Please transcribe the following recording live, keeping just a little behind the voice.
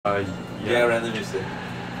Yeah, random music.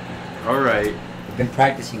 Alright. I've been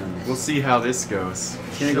practicing on this. We'll see how this goes.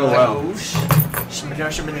 It's gonna go well. It's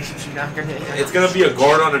gonna be a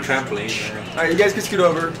Gordon on a trampoline. Alright, you guys can scoot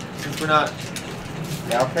over since we're not.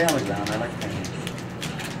 Yeah, I'll play on the ground. I like playing.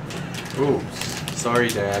 Ooh, sorry,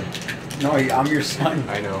 Dad. No, I'm your son.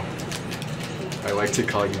 I know. I like to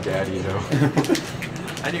call you Daddy, you know.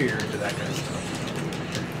 I knew you were into that kind of stuff.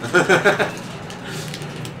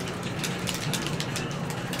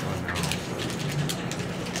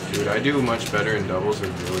 Dude, I do much better in doubles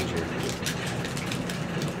with Villager.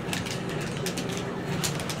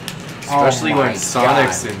 Especially when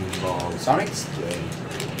Sonic's involved. Sonic's gay.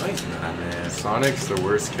 No, he's not, man. Sonic's the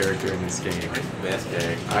worst character in this game. He's the best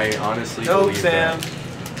character. I honestly No, believe Sam. that.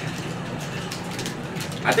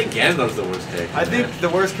 I think Ganondorf's the worst character. I think the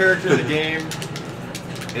worst character in the game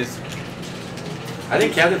is. I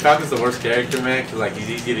think Captain Falcon's the worst character, man, because like he's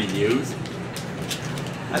easy to use.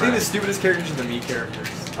 I think the stupidest characters are the Mii characters.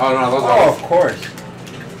 Oh no, those Oh, are. of course.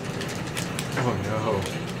 Oh no.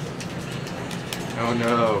 Oh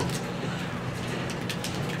no.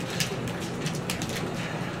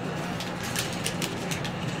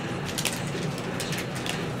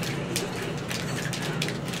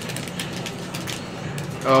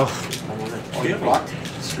 Oh. Oh, you blocked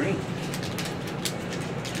the screen.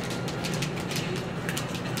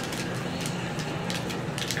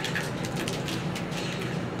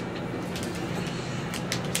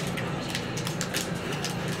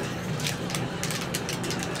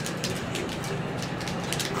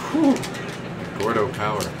 Whew. Gordo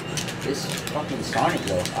power. This fucking Sonic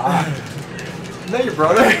though. Ah. Isn't that your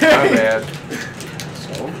brother? My bad.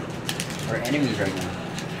 So, we're enemies right now.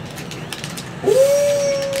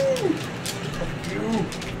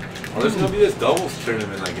 Oh, there's gonna be this doubles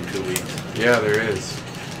tournament like in 2 weeks. Yeah, there is.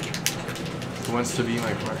 Who wants to be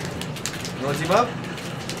my partner? You want to team up?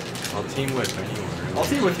 I'll team with anyone. Really. I'll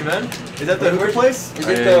team with you, man. Is that the hooker place? Is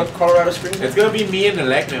it the Colorado Springs? It's gonna be me and the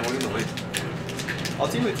Elect, man. We're gonna win. I'll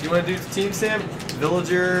team with you. You want to do team Sam?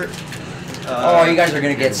 Villager? Oh, you guys are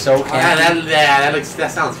gonna get so campy.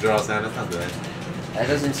 That sounds gross, man. That's not good. That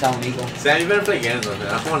doesn't sound legal. Sam, you better play Ganondorf, man.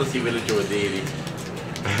 I want to see Villager with deity.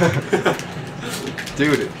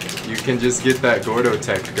 Dude, you can just get that Gordo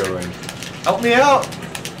tech going. Help me out!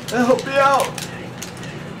 Help me out!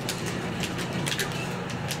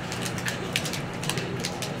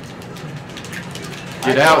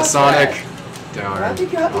 Get I out, got Sonic! that. Darn, Glad you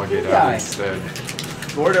got I'll the get good out guy. instead.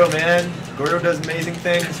 Gordo, man. Gordo does amazing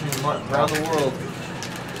things from around the world.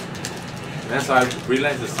 That's why I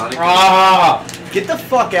realized the Sonic. Ah! Get the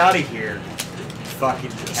fuck out of here,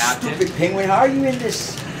 fucking captain. Stupid penguin, how are you in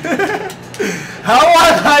this? How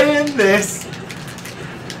am I in this?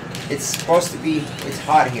 It's supposed to be, it's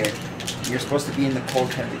hot here. You're supposed to be in the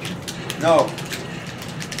cold temperature. No.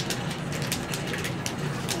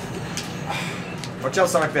 Watch out,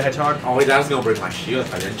 Sonic the Hedgehog. Oh wait, that was gonna break my shield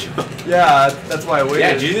if I didn't jump. Yeah, that's why I waited.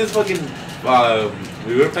 Yeah, Jesus fucking.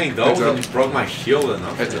 We were playing doubles Heads up. and he broke my shield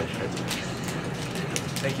enough. Heads up, heads up.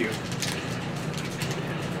 Thank you.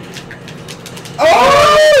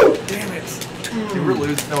 Oh! Damn it. Dude, we're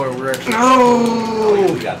losing. No, we're actually.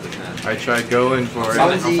 Oh, we got this, man. I tried going for it.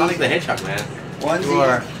 I'm Sonic the Hedgehog, man. Onesies. You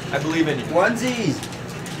are. I believe in you. Onesies.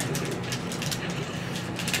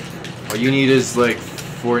 All you need is like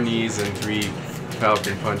 4 knees and 3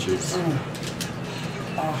 falcon punches. No,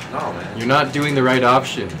 man. You're not doing the right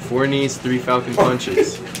option. 4 knees, 3 falcon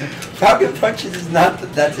punches. Falcon punches is not,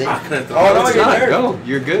 that's it. Oh, Oh, no, It's you're not. there. No,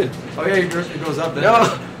 you're good. Oh yeah, it goes up then.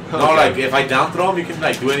 No. No, like if I down throw him, you can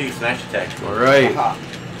like do any smash attack. All right. Aha.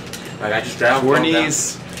 Like I just grab 4 him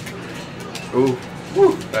knees. Ooh.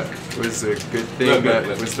 Woo. That was a good thing. Look, that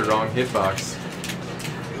look. was the wrong hitbox.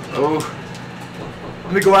 Oh,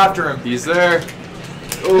 Let me go after him. he's there.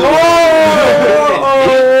 No!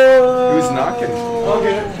 Who's knocking?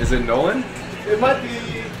 Okay. Is it Nolan? It might be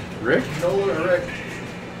Rick? Nolan or Rick.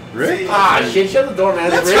 Rick? Ah, shit! Shut the door,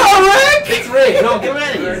 man. It's Let's Rick. go, Rick! It's Rick. No, come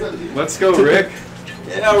in here. Let's go, Rick.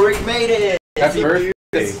 Yeah, Rick made it. Happy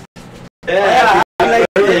birthday. Yeah, happy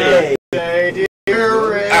birthday. Hey, dear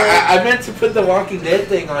Rick. I meant to put the Walking Dead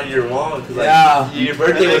thing on your wall because like Yeah. your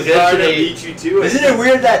birthday was yesterday. Beat you too. Isn't it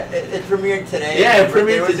weird that it premiered today? Yeah, it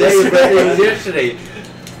premiered today. Your birthday was yesterday.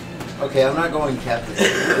 Okay, I'm not going Captain.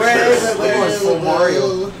 We're going full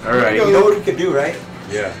Mario. All right. You know what we could do, right?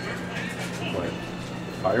 Yeah. What?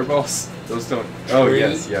 Fireballs? Those don't. Oh, Three.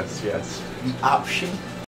 yes. The option.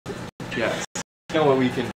 Yes. You know what we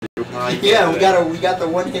can do. Yeah, we got the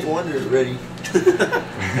one-hit wonder ready. You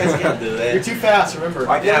guys can't do that. You're too fast, remember.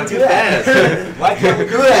 Yeah, I'm too fast. Why can't we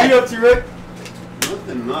do What are you that? up to, Rick?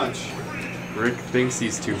 Nothing much. Rick thinks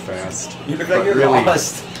he's too fast. You look like you're Really?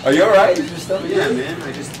 lost. Are you alright? Is your stomach Yeah, good? man.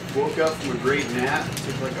 I just woke up from a great nap.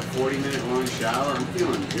 Took like a 40-minute long shower. I'm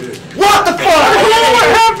feeling good. What the fuck?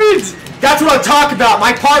 What happened? That's what I'm talking about.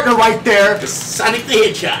 My partner right there. Sonic the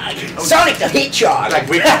Hedgehog. Sonic the Hedgehog. Like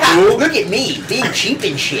wicked cool. Look at me, being cheap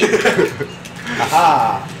and shit.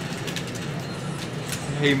 Haha.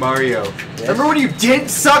 Hey Mario. Remember when you didn't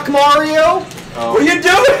suck Mario? Oh. What are you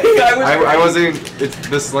doing? I wasn't. It's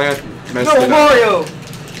the slant messed No, it up. Mario.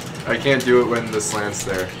 I can't do it when the slant's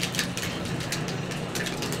there.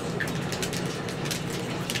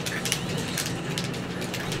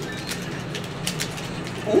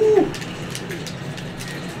 Ooh.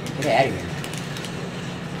 Get out of here.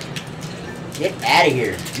 Get out of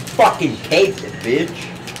here. You fucking caved it, bitch.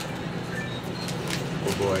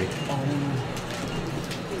 Oh boy.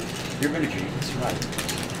 You're gonna drink. It's right.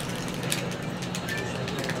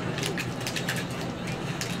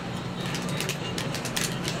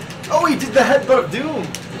 Oh, he did the headbutt of doom.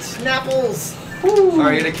 Snapples.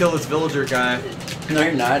 Alright, you gotta kill this villager guy. No,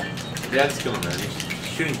 you're not. Yeah, just kill him, man. He's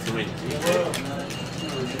shooting too many.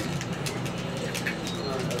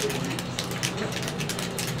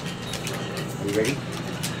 Are you ready?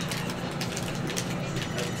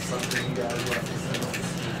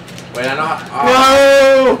 Wait, I know how.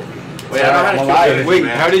 No! Wait, I know how to I'm kill alive. this, Wait,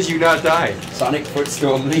 man. how did you not die? Sonic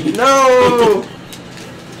footstool me. No!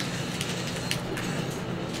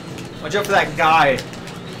 Watch out for that guy.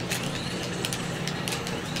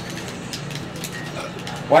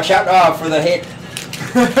 Watch out for the hit.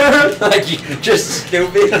 Like you just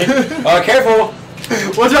stupid. Careful.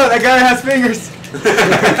 Watch out, that guy has fingers.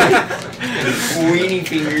 Weenie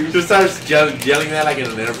fingers. Just starts yelling that like in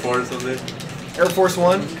an airport or something. Air Force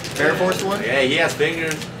One. Air Force One. Yeah, he has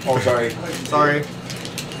fingers. Oh, sorry. Sorry.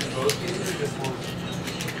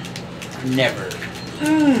 Never.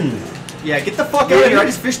 Yeah, get the fuck out of here. I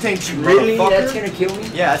just fish tanked you, Really? motherfucker. That's gonna kill me?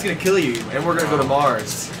 Yeah, that's gonna kill you, and we're gonna go to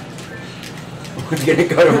Mars. We're gonna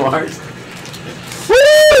go to Mars.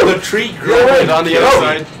 The tree Get growing on the other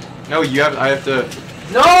side. No, you have. I have to.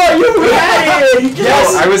 No, you had it! You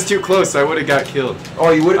Yes, I was too close. I would have got killed.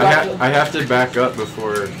 Oh, you would have got I have to back up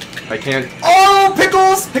before. I can't. Oh,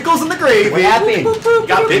 pickles! Pickles in the gravy. What happened? You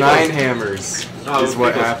got pickles. 9 hammers Oh, is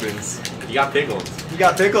what pickles. happens. You got pickles. You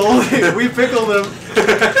got pickled. We pickled him.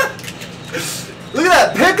 Look at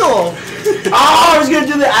that pickle! Oh, I was gonna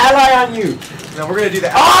do the ally on you. No, we're gonna do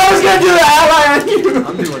that. Oh, I was gonna do the ally on you.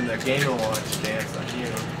 I'm doing the Game & Watch dance on you.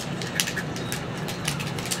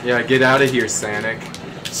 Yeah, get out of here, Sonic.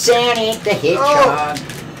 Sonic the Hedgehog.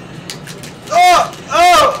 Oh!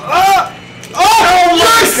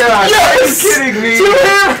 Yes! God, Yes! are you kidding me? 2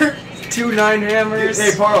 hammers! 2 9 hammers.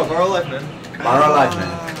 Hey, borrow life, man. Borrow life, man.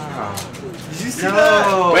 Ah. Did you see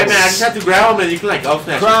that? Wait, man, I just have to grab him and you can like up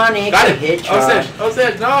smash. Chronic Got the it. Hedgehog.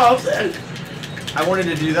 Upstairs. No, upstairs. I wanted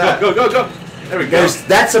to do that. Go. There we go.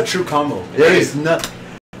 That's a true combo. There is not.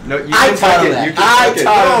 No, you I can taught tech him it. that. You can I tech it.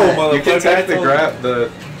 taught him No, that. mother- You can Motherfucker, tech the I told grab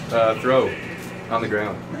the throw on the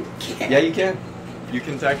ground. Can't. Yeah, you can. You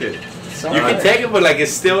can tech it. So You can take it, but like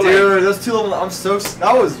it's still like. Dude, those 2 levels, I'm so.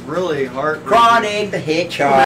 That was really hard. Chronic the Hedgehog.